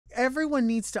everyone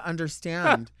needs to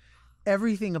understand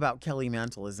everything about Kelly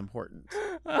Mantle is important.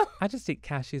 I just eat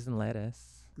cashews and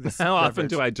lettuce. How often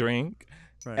do I drink?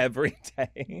 Right. Every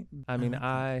day. I mean,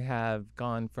 I have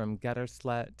gone from gutter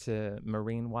slut to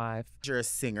marine wife. You're a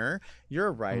singer. You're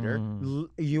a writer.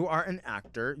 You are an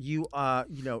actor. You,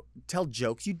 tell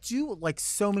jokes. You do like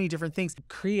so many different things.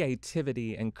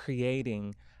 Creativity and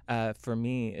creating for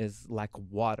me is like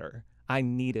water. I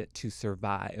need it to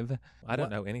survive. I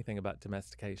don't know anything about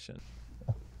domestication.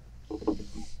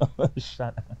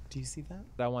 Shut up. Do you see that?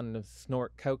 I wanted to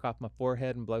snort coke off my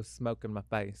forehead and blow smoke in my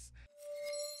face.